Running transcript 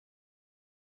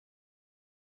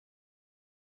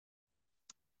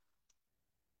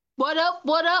What up?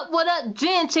 What up? What up?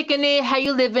 Jen checking in. How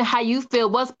you living? How you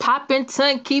feel? What's poppin'?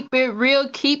 Ton? Keep it real.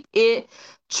 Keep it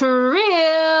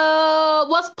trill.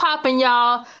 What's poppin',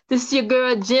 y'all? This is your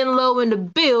girl Jen Low in the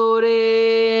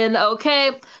building.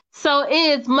 Okay. So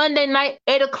it is Monday night,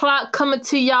 8 o'clock, coming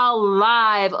to y'all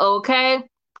live. Okay.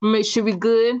 Make sure we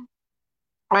good.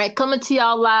 All right, coming to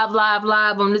y'all live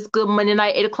on this good Monday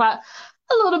night, 8 o'clock.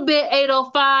 A little bit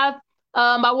 8:05.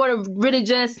 I want to really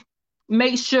just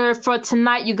make sure for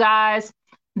tonight, you guys,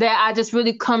 that I just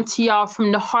really come to y'all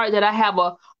from the heart, that I have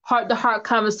a heart-to-heart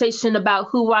conversation about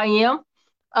who I am.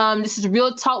 This is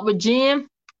Real Talk with Jen,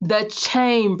 the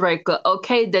chain breaker,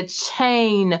 okay? The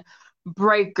chain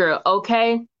breaker,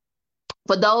 okay?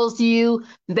 For those of you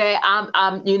that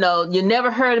you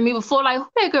never heard of me before, like, who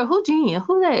that girl? Who Jen?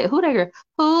 Who that? Who that girl?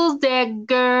 Who's that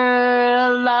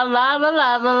girl? La la la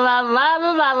la la la la la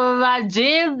la la la.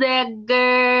 Jen's that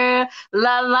girl.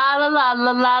 La la la la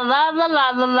la la la la la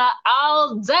la la.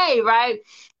 All day, right?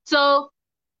 So,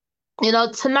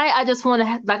 tonight I just want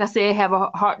to, like I said, have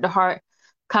a heart-to-heart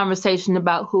conversation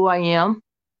about who I am,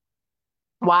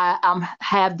 why I'm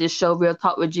have this show, Real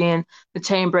Talk with Jen, the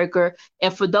Chain Breaker.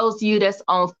 And for those of you that's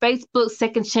on Facebook,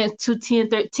 Second Chance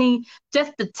 21013,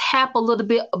 just to tap a little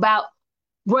bit about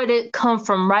where did it come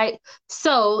from, right?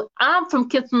 So I'm from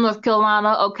Kinston, North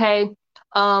Carolina, okay?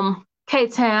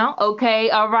 K-Town, okay,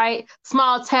 all right.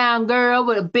 Small town girl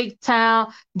with a big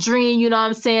town dream, you know what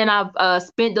I'm saying? I've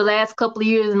spent the last couple of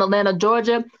years in Atlanta,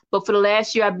 Georgia, but for the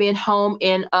last year I've been home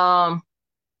in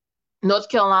North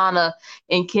Carolina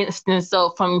in Kinston.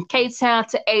 So from K-Town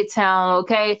to A-Town,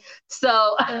 okay?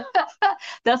 So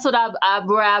that's what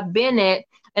where I've been at.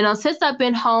 And since I've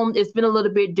been home, it's been a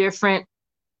little bit different.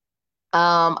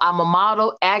 I'm a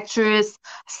model, actress,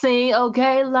 sing,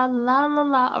 okay, la la la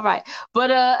la. All right. But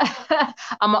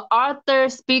I'm an author,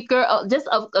 speaker, just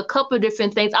a couple of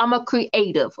different things. I'm a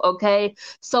creative, okay?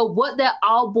 So what that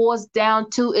all boils down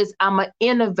to is I'm an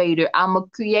innovator, I'm a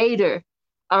creator.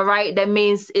 All right. That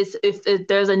means if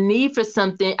there's a need for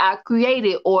something, I create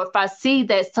it. Or if I see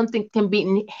that something can be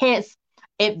enhanced,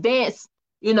 advanced,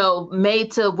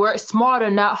 made to work smarter,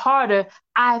 not harder,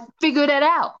 I figure that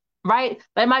out. Right.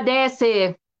 Like my dad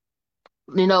said,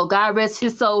 God rest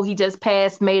his soul. He just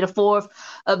passed May the 4th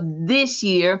of this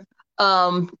year,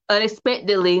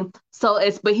 unexpectedly.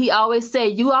 But he always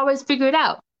said, you always figure it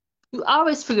out. You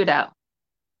always figure it out.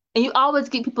 And you always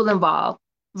get people involved.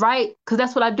 Right? Because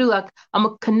that's what I do. Like, I'm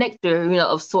a connector,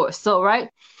 of sorts. So, right?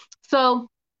 So,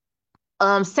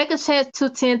 Second Chance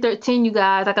 21013, you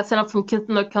guys. Like I said, I'm from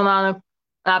Kinston, North Carolina.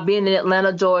 I've been in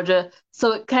Atlanta, Georgia.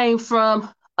 So it came from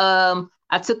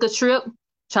I took a trip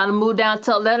trying to move down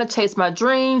to Atlanta, chase my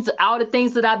dreams, all the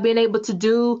things that I've been able to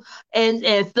do, and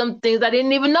some things I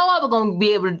didn't even know I was going to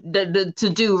be able to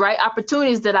do, right?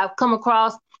 Opportunities that I've come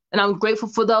across, and I'm grateful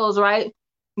for those, right?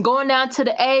 Going down to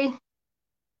the A,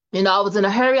 I was in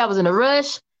a hurry, I was in a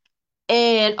rush,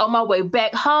 and on my way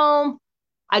back home,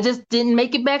 I just didn't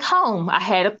make it back home. I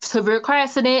had a severe car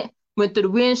accident, went through the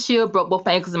windshield, broke both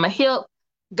ankles in my hip.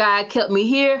 God kept me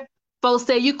here. Folks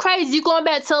say, you crazy, you going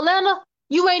back to Atlanta?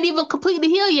 You ain't even completely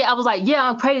healed yet. I was like, yeah,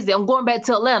 I'm crazy. I'm going back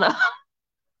to Atlanta.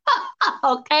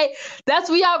 Okay?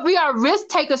 We are risk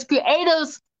takers.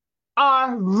 Creators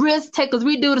are risk takers.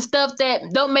 We do the stuff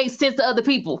that don't make sense to other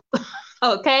people.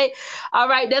 Okay? All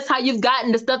right, that's how you've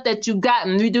gotten the stuff that you've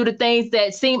gotten. We do the things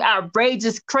that seem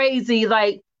outrageous, crazy,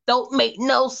 like don't make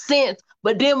no sense.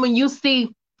 But then when you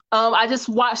see, I just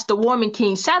watched The Woman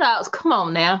King. Shout outs, come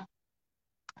on now.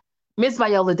 Miss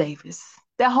Viola Davis,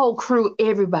 that whole crew,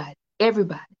 everybody.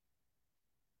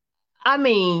 I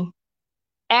mean,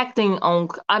 if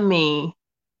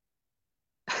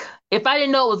I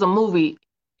didn't know it was a movie,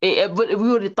 we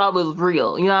would have thought it was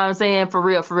real. You know what I'm saying? For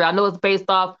real. I know it's based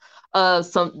off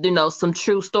some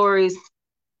true stories,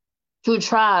 true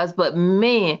tries, but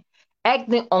man,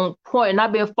 acting on point. And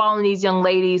I've been following these young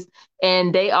ladies,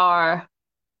 and they are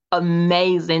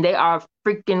amazing. They are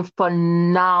freaking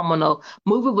phenomenal.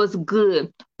 Movie was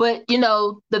good, but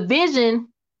the vision.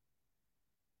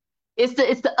 It's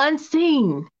the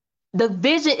unseen. The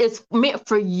vision is meant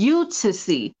for you to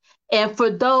see, and for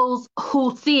those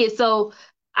who see it. So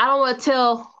I don't want to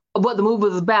tell what the movie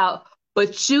is about,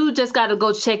 but you just got to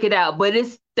go check it out. But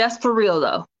that's for real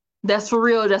though. That's for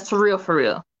real. That's for real. For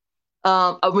real.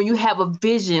 When you have a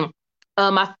vision,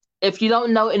 if you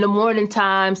don't know, in the morning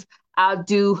times, I'll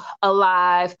do a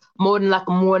live, more than like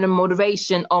a morning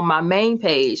motivation on my main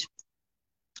page.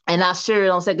 And I'll share it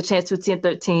on Second Chance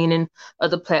 21013 and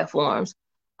other platforms.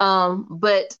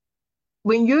 But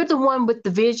when you're the one with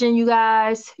the vision, you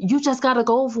guys, you just got to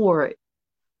go for it.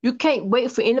 You can't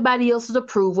wait for anybody else's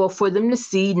approval, for them to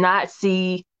see, not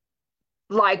see.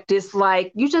 like this,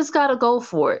 like, you just got to go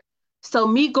for it. So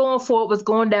me going for it was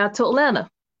going down to Atlanta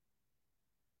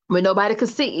where nobody could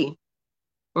see,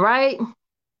 right?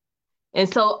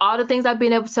 And so all the things I've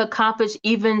been able to accomplish,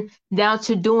 even down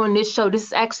to doing this show, this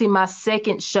is actually my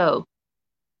second show.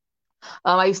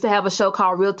 I used to have a show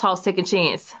called Real Talk Second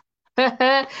Chance. So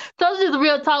this is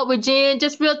Real Talk with Jen.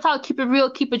 Just real talk, keep it real,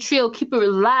 keep it trill, keep it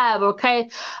live, okay?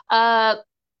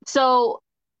 So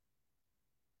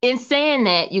in saying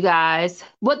that, you guys,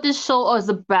 what this show is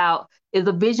about is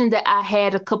a vision that I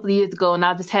had a couple of years ago, and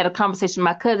I just had a conversation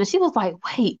with my cousin. She was like,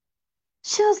 wait.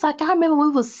 She was like, I remember we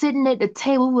was sitting at the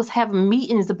table, we was having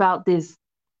meetings about this.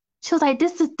 She was like,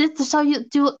 this is the show you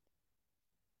do.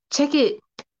 Check it.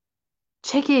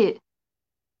 Check it.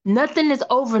 Nothing is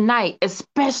overnight,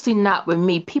 especially not with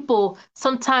me. People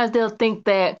sometimes they'll think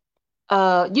that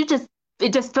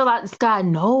it just fell out the sky.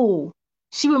 No.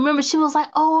 She remembered, she was like,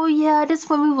 oh yeah, this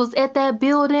when we was at that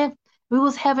building. We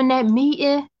was having that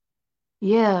meeting.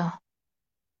 Yeah.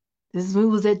 This is when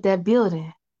we was at that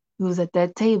building. We was at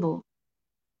that table.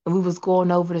 And we was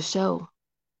going over the show.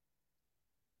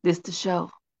 This the show.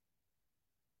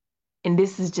 And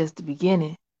this is just the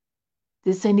beginning.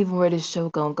 This ain't even where this show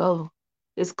gonna go.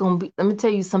 It's gonna be, let me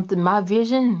tell you something, my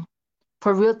vision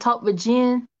for Real Talk with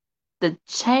Jen, the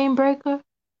chain breaker,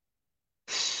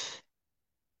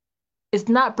 it's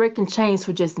not breaking chains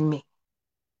for just me.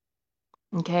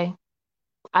 Okay?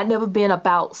 I never been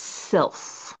about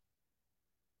self.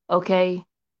 Okay?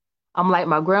 I'm like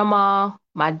my grandma,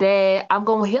 my dad, I'm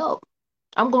gonna help.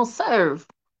 I'm gonna serve.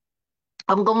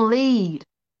 I'm gonna lead.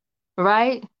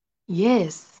 Right?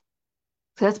 Yes.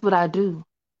 That's what I do.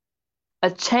 A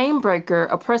chain breaker,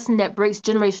 a person that breaks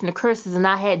generational curses, and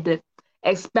I had to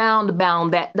expound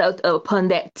upon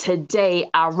that today,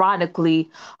 ironically,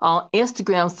 on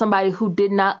Instagram. Somebody who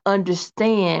did not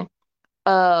understand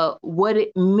what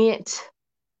it meant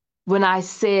when I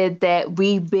said that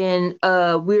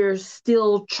we're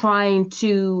still trying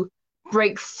to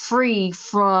break free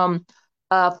from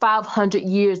 500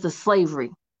 years of slavery,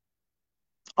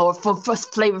 or from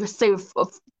slavery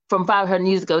from 500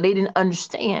 years ago. They didn't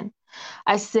understand.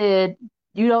 I said,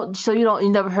 you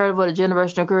never heard of what a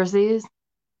generational curse is?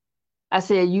 I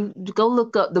said, you go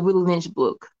look up the Willie Lynch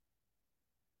book.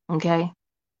 Okay?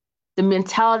 The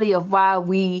mentality of why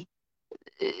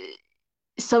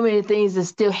so many things are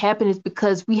still happening is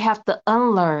because we have to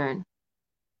unlearn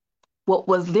what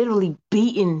was literally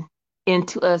beaten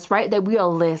into us, right? That we are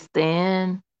less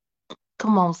than.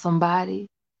 Come on, somebody.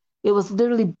 It was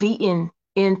literally beaten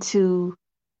into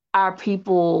our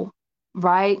people,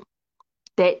 right?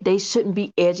 That they shouldn't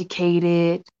be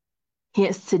educated.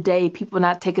 Hence today, people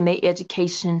not taking their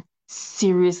education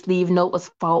seriously, even though it was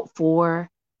fought for,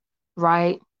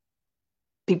 right?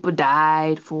 People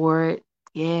died for it.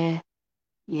 Yeah.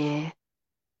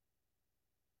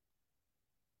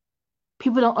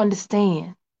 People don't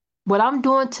understand. What I'm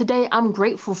doing today, I'm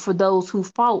grateful for those who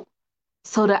fought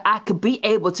so that I could be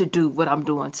able to do what I'm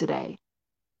doing today.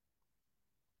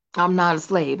 I'm not a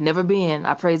slave, never been.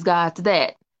 I praise God to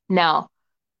that. Now,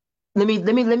 let me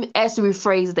actually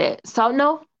rephrase that.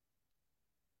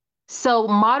 So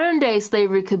modern day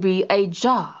slavery could be a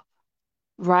job,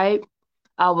 right?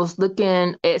 I was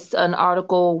looking at an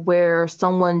article where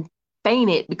someone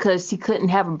fainted because she couldn't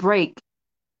have a break.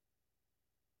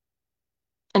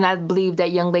 And I believe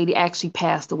that young lady actually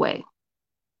passed away.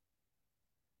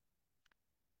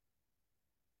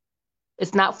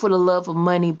 It's not for the love of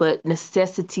money, but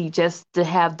necessity, just to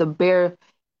have the bare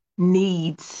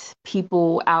needs.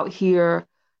 People out here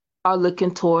are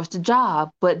looking towards the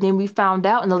job. But then we found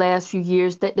out in the last few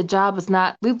years that the job is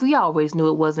not, we always knew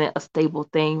it wasn't a stable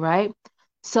thing, right?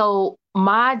 So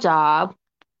my job,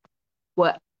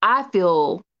 what I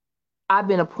feel I've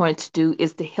been appointed to do,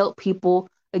 is to help people,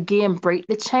 again, break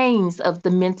the chains of the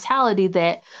mentality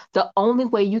that the only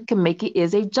way you can make it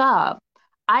is a job.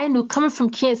 I knew coming from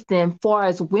Kinston, far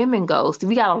as women goes,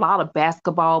 we got a lot of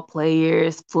basketball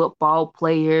players, football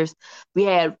players. We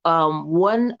had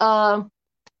one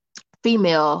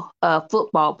female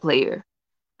football player.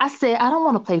 I said, I don't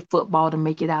want to play football to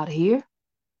make it out of here.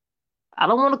 I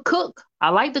don't want to cook. I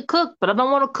like to cook, but I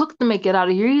don't want to cook to make it out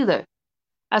of here either.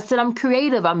 I said, I'm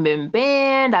creative. I'm in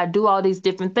band. I do all these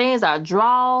different things. I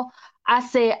draw. I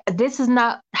said, this is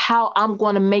not how I'm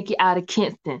going to make it out of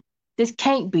Kinston. This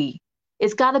can't be.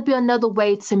 It's got to be another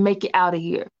way to make it out of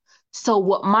here. So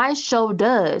what my show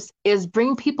does is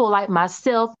bring people like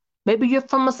myself. Maybe you're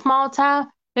from a small town.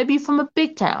 Maybe you're from a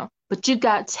big town, but you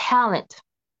got talent.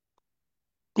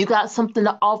 You got something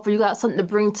to offer. You got something to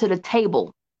bring to the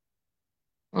table.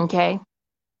 Okay?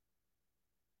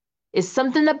 It's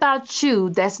something about you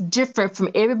that's different from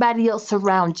everybody else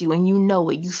around you, and you know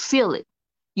it. You feel it.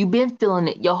 You've been feeling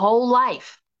it your whole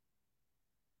life.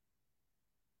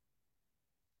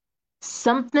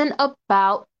 Something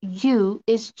about you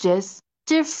is just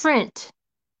different,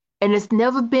 and it's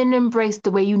never been embraced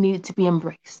the way you need it to be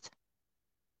embraced.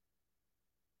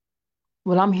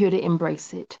 Well, I'm here to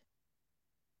embrace it,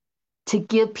 to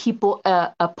give people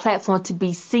a platform to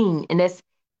be seen, and that's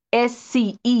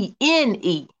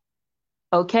SCENE.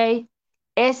 Okay?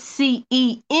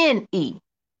 SCENE.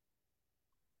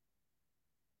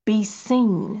 Be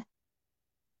seen.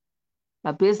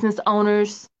 My business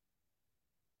owners,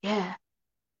 yeah,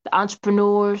 the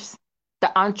entrepreneurs,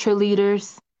 the entre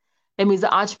leaders. That means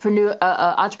the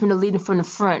entrepreneur leading from the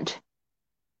front.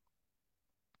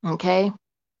 Okay?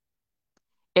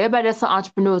 Everybody that's an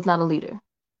entrepreneur is not a leader.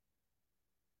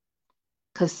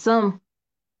 Because some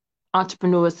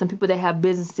entrepreneurs, some people that have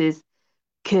businesses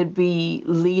could be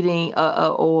leading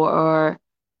or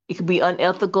it could be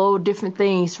unethical, different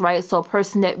things, right? So a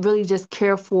person that really just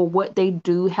care for what they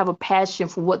do, have a passion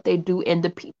for what they do and the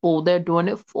people they're doing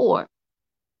it for.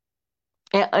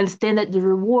 And understand that the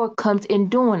reward comes in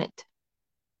doing it.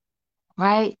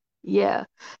 Right? Yeah.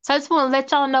 So I just want to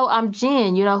let y'all know I'm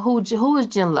Jen. You know, who is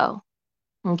Jen Lowe?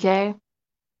 Okay.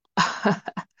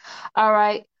 All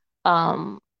right.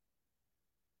 Um,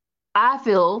 I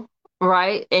feel,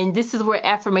 right, and this is where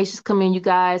affirmations come in, you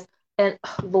guys. And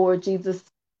Lord Jesus,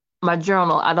 my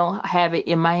journal, I don't have it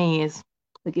in my hands.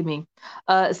 Look at me.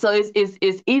 So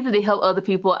it's easy to help other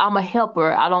people. I'm a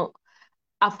helper.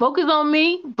 I focus on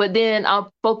me, but then I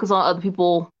focus on other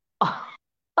people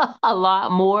a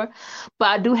lot more. But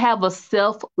I do have a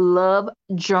self-love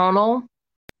journal.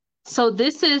 So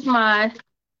this is my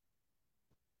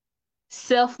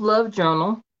self-love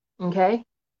journal. Okay.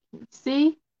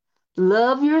 See?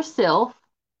 Love yourself.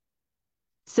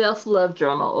 Self-love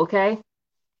journal, okay?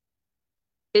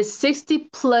 It's 60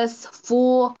 plus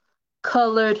full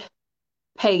colored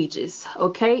pages,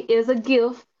 okay? Is a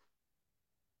gift.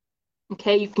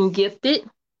 Okay, you can gift it.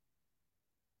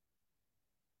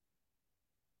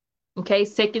 Okay,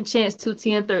 second chance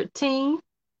 21013.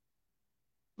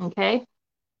 Okay.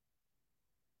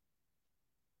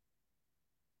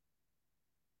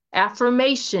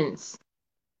 Affirmations.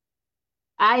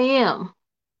 I am.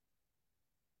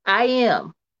 I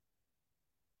am.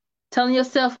 Telling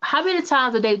yourself, how many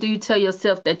times a day do you tell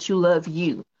yourself that you love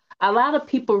you? A lot of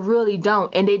people really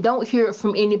don't, and they don't hear it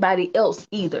from anybody else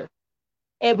either.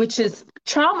 And which is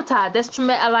traumatized. That's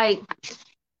traumatic. Like,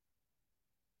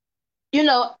 you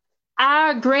know,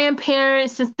 our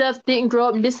grandparents and stuff didn't grow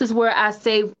up. And this is where I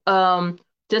say,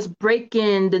 just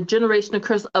breaking the generational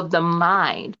curse of the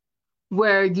mind,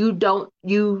 where you don't,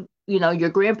 you know, your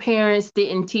grandparents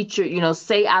didn't teach you,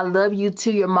 say I love you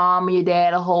to your mom and your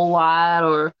dad a whole lot,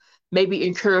 or maybe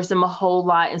encourage them a whole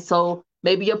lot. And so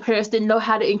maybe your parents didn't know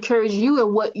how to encourage you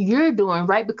and what you're doing,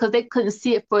 right? Because they couldn't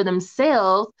see it for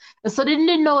themselves. And so they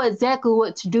didn't know exactly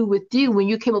what to do with you when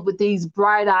you came up with these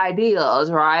bright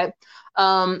ideas, right?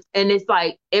 And it's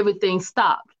like everything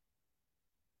stopped.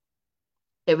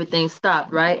 Everything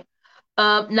stopped, right?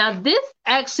 Now this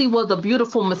actually was a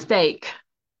beautiful mistake.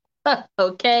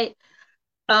 Okay.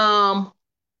 Um,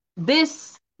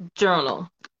 this journal,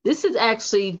 this is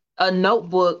actually a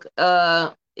notebook.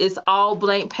 It's all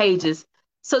blank pages.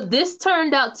 So this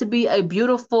turned out to be a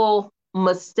beautiful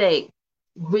mistake,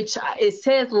 which it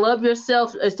says love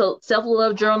yourself. It's a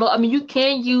self-love journal. I mean, you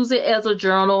can use it as a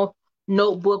journal,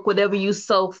 notebook, whatever you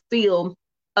so feel.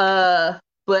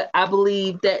 But I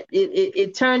believe that it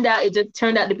just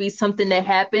turned out to be something that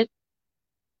happened.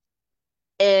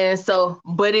 And so,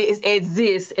 but it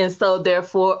exists. And so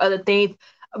therefore other things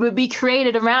will be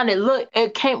created around it. Look,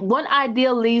 one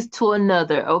idea leads to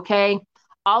another. Okay.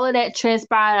 All of that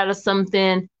transpired out of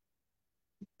something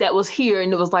that was here.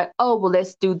 And it was like, oh, well,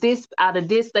 let's do this out of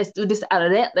this. Let's do this out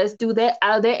of that. Let's do that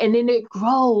out of that. And then it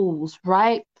grows,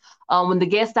 right? When the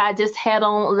guest I just had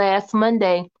on last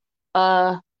Monday,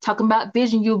 talking about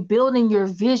vision, you're building your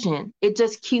vision. It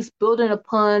just keeps building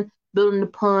upon, building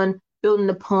upon, building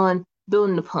upon,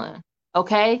 building upon.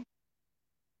 Okay?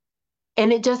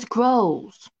 And it just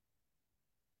grows.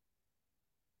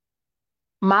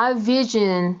 My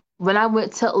vision when I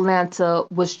went to Atlanta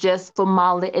was just for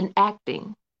modeling and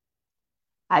acting.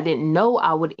 I didn't know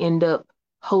I would end up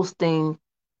hosting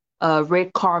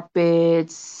red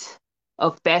carpets,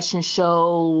 of fashion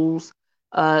shows,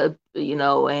 and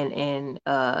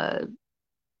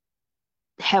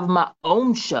have my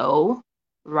own show,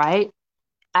 right?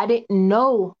 I didn't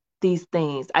know these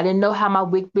things. I didn't know how my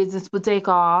wig business would take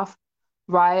off,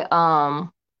 right?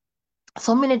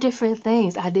 So many different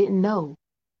things I didn't know.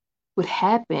 would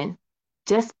happen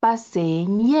just by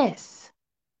saying yes.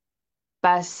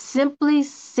 By simply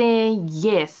saying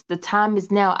yes, the time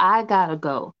is now. I gotta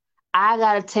go. I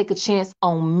gotta take a chance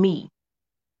on me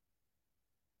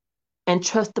and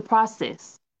trust the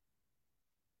process.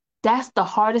 That's the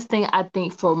hardest thing I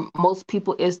think for most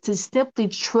people is to simply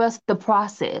trust the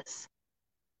process.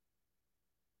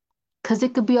 Because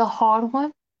it could be a hard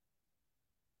one,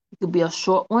 it could be a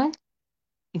short one,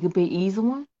 it could be an easy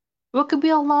one, or it could be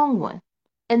a long one.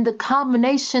 And the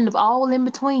combination of all in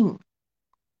between.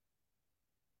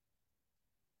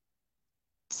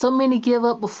 So many give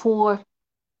up before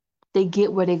they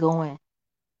get where they're going.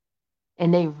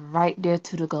 And they right there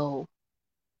to the goal.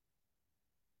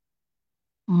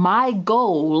 My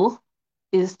goal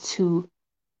is to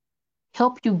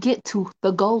help you get to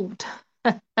the gold.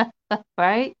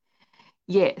 Right?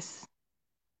 Yes.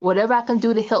 Whatever I can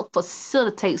do to help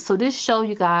facilitate. So this show,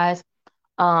 you guys,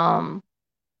 um,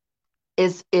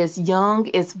 is young,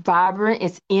 it's vibrant,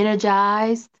 it's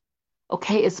energized.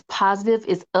 Okay, it's positive,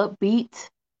 it's upbeat,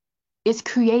 it's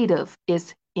creative,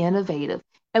 it's innovative.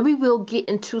 And we will get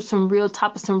into some real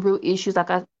topics, some real issues like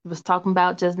I was talking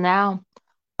about just now.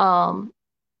 Um,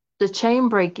 the chain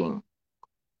breaking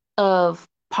of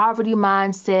poverty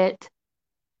mindset,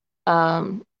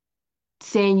 um,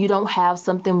 saying you don't have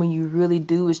something when you really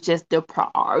do. It's just their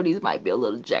priorities might be a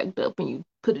little jacked up and you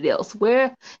put it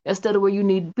elsewhere instead of where you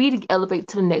need to be to elevate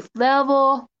to the next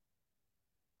level.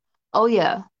 Oh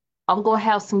yeah, I'm gonna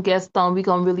have some guests on. We're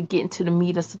gonna really get into the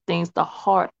meat of some things, the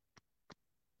heart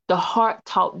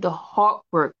talk, the heart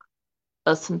work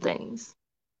of some things.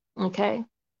 Okay.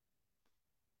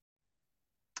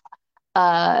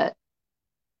 Uh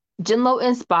Jinlo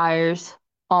Inspires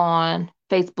on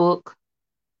Facebook.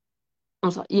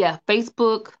 I'm sorry, yeah,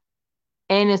 Facebook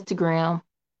and Instagram.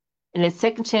 And then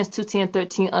Second Chance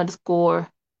 21013 underscore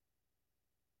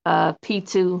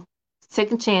P2.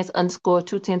 Second Chance underscore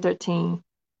 21013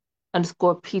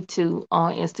 underscore P2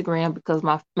 on Instagram because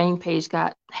my main page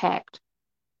got hacked.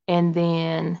 And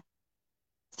then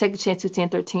Second Chance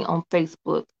 21013 on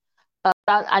Facebook.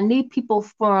 I need people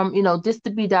from, just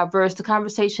to be diverse. The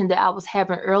conversation that I was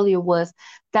having earlier was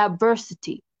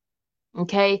diversity.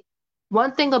 Okay.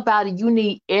 One thing about it, you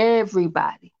need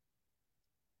everybody.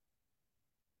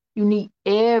 You need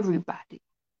everybody.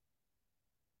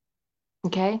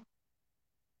 Okay.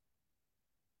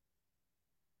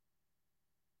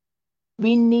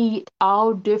 We need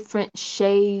all different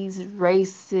shades,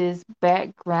 races,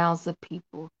 backgrounds of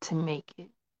people to make it.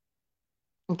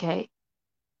 Okay.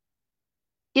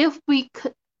 If we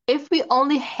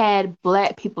only had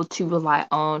Black people to rely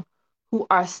on who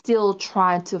are still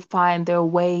trying to find their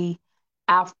way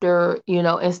after,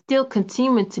 and still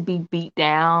continuing to be beat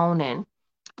down and,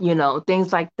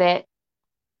 things like that,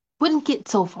 wouldn't get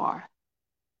so far.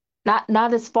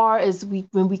 Not as far as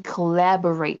when we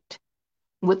collaborate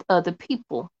with other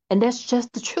people. And that's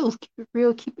just the truth. Keep it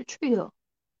real, keep it real.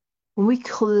 When we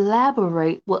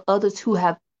collaborate with others who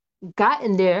have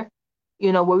gotten there,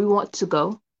 where we want to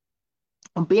go,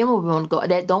 and being where we want to go,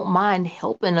 that don't mind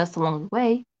helping us along the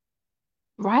way,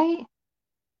 right?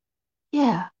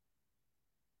 Yeah.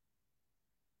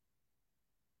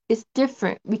 It's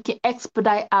different. We can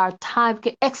expedite our time, we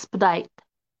can expedite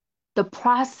the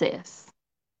process.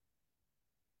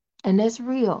 And that's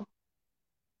real.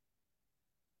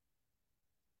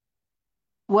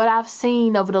 What I've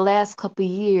seen over the last couple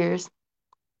of years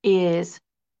is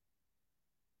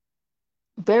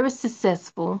very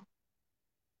successful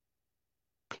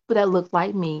people that look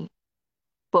like me,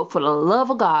 but for the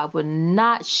love of God, would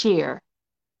not share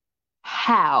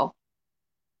how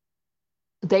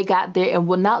they got there and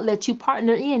will not let you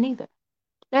partner in either.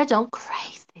 They're just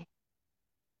crazy.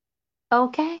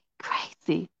 Okay?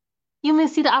 Crazy. You may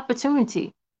see the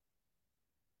opportunity.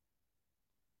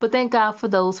 But thank God for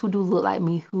those who do look like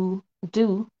me, who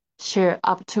do share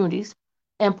opportunities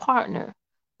and partner.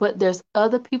 But there's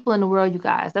other people in the world, you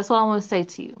guys. That's what I want to say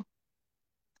to you.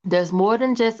 There's more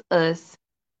than just us.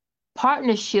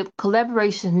 Partnership,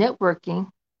 collaboration, networking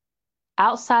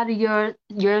outside of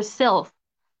yourself,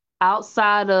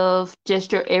 outside of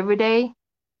just your everyday,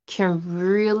 can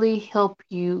really help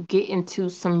you get into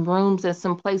some rooms and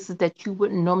some places that you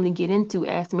wouldn't normally get into.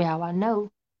 Ask me how I know.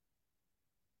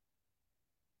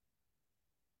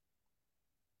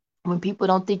 When people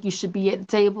don't think you should be at the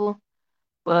table,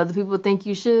 but other people think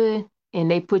you should,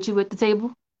 and they put you at the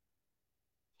table.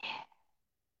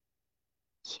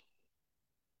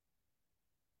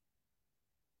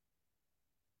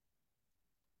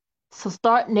 So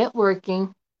start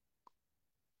networking.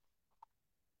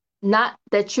 Not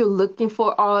that you're looking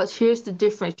for all, here's the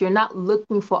difference. You're not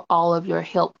looking for all of your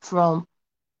help from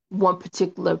one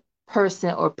particular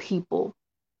person or people.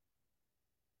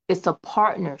 It's a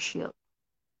partnership,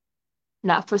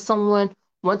 not for someone.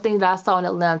 One thing that I saw in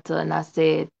Atlanta, and I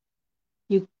said,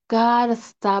 you gotta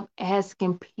stop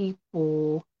asking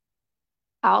people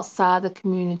outside the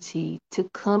community to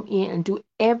come in and do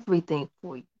everything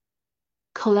for you.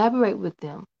 Collaborate with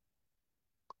them.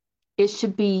 It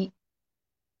should be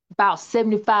about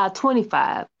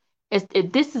 75-25.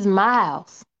 If this is my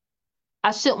house,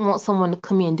 I shouldn't want someone to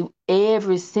come in and do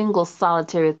every single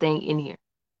solitary thing in here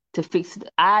to fix it.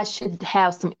 I should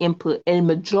have some input and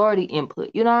majority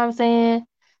input. You know what I'm saying?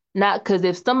 Not because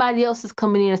if somebody else is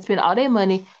coming in and spending all their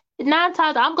money, 9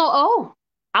 times I'm going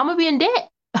to be in debt.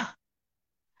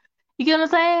 You get what I'm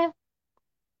saying?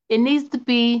 It needs to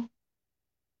be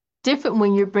different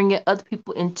when you're bringing other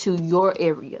people into your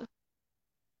area.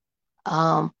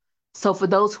 So for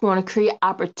those who want to create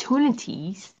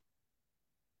opportunities,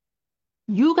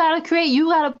 you got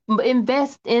to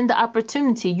invest in the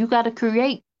opportunity. You got to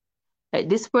create. Like,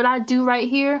 this is what I do right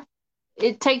here.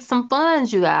 It takes some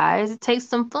funds, you guys. It takes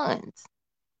some funds.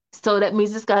 So that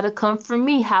means it's got to come from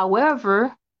me.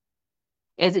 However,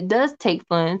 as it does take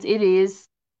funds, it is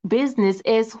business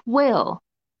as well.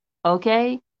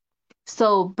 Okay?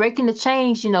 So breaking the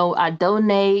chains, I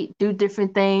donate, do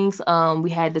different things. We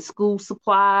had the school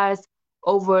supplies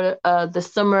over the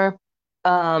summer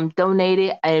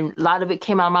donated, and a lot of it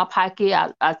came out of my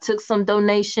pocket. I took some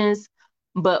donations,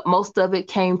 but most of it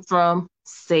came from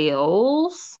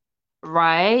sales,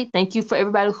 right? Thank you for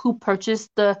everybody who purchased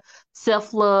the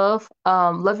self-love,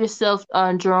 love yourself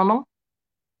journal.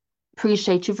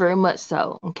 Appreciate you very much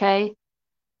so, okay?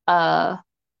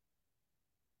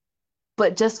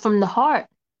 But just from the heart,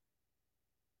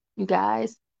 you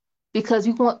guys, because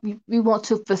we want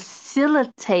to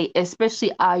facilitate,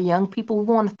 especially our young people. We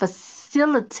want to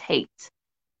facilitate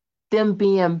them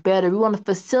being better. We want to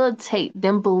facilitate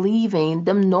them believing,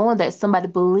 them knowing that somebody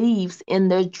believes in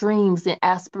their dreams and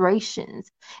aspirations.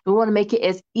 We want to make it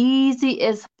as easy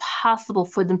as possible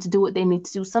for them to do what they need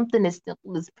to do. Something as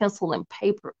simple as pencil and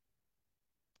paper.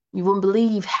 You wouldn't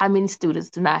believe how many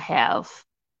students do not have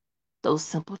those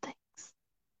simple things.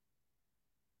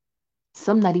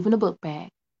 Some not even a book bag,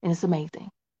 and it's amazing.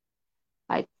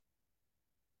 Like,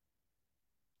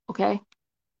 okay?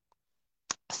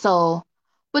 So,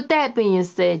 with that being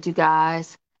said, you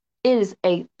guys, it is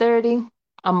 8:30.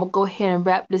 I'm going to go ahead and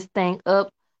wrap this thing up.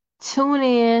 Tune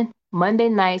in Monday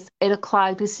nights, 8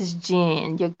 o'clock. This is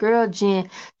Jen, your girl Jen.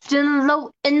 Jen Low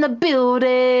in the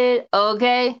building,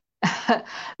 okay?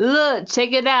 Look,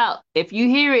 check it out. If you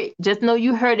hear it, just know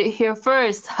you heard it here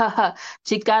first.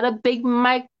 She got a big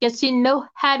mic and she know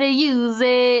how to use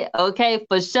it. Okay,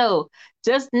 for sure.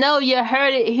 Just know you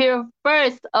heard it here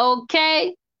first,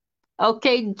 okay?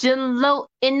 Okay, Jen Low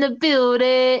in the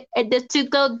building. And there you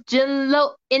go, Jen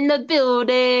Low in the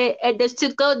building. And there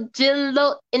you go, Jen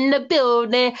Low in the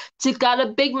building. She got a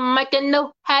big mic and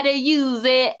know how to use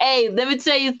it. Hey, let me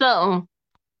tell you something.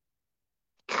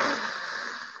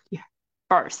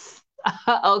 First.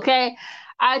 Okay?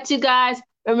 All right, you guys.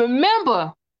 And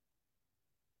remember,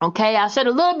 okay, I shared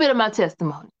a little bit of my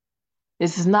testimony.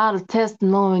 This is not a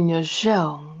testimonial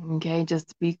show, okay? Just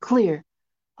to be clear,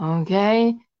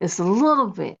 okay? It's a little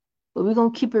bit, but we're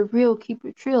going to keep it real, keep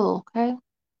it trill, okay?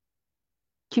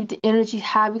 Keep the energy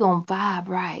high. We're going to vibe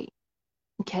right,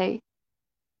 okay?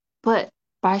 But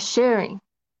by sharing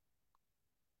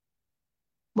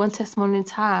one testimony at a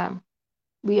time,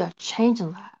 we are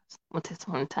changing lives. One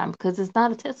testimony time, because it's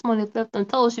not a testimony left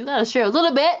untold. You gotta share a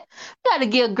little bit. You gotta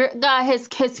give God his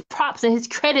props and his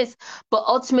credits, but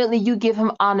ultimately you give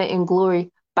him honor and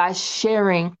glory by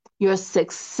sharing your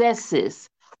successes.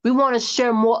 We want to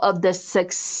share more of the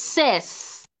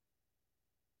success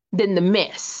than the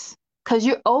mess, because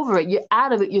you're over it, you're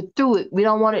out of it, you're through it. We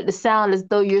don't want it to sound as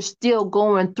though you're still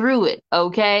going through it,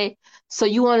 okay? So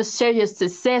you want to share your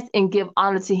success and give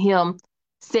honor to him,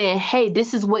 saying, hey,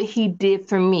 this is what he did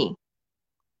for me.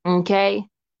 Okay?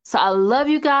 So I love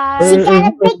you guys. She got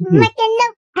a big mic and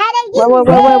know how to use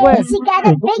it. She got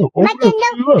a big mic and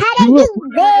know how to use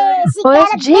it. She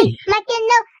got a big mic and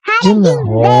know how to use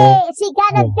it. She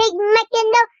got a big mic and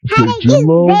know how to use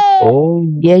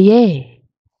it. Yeah, yeah.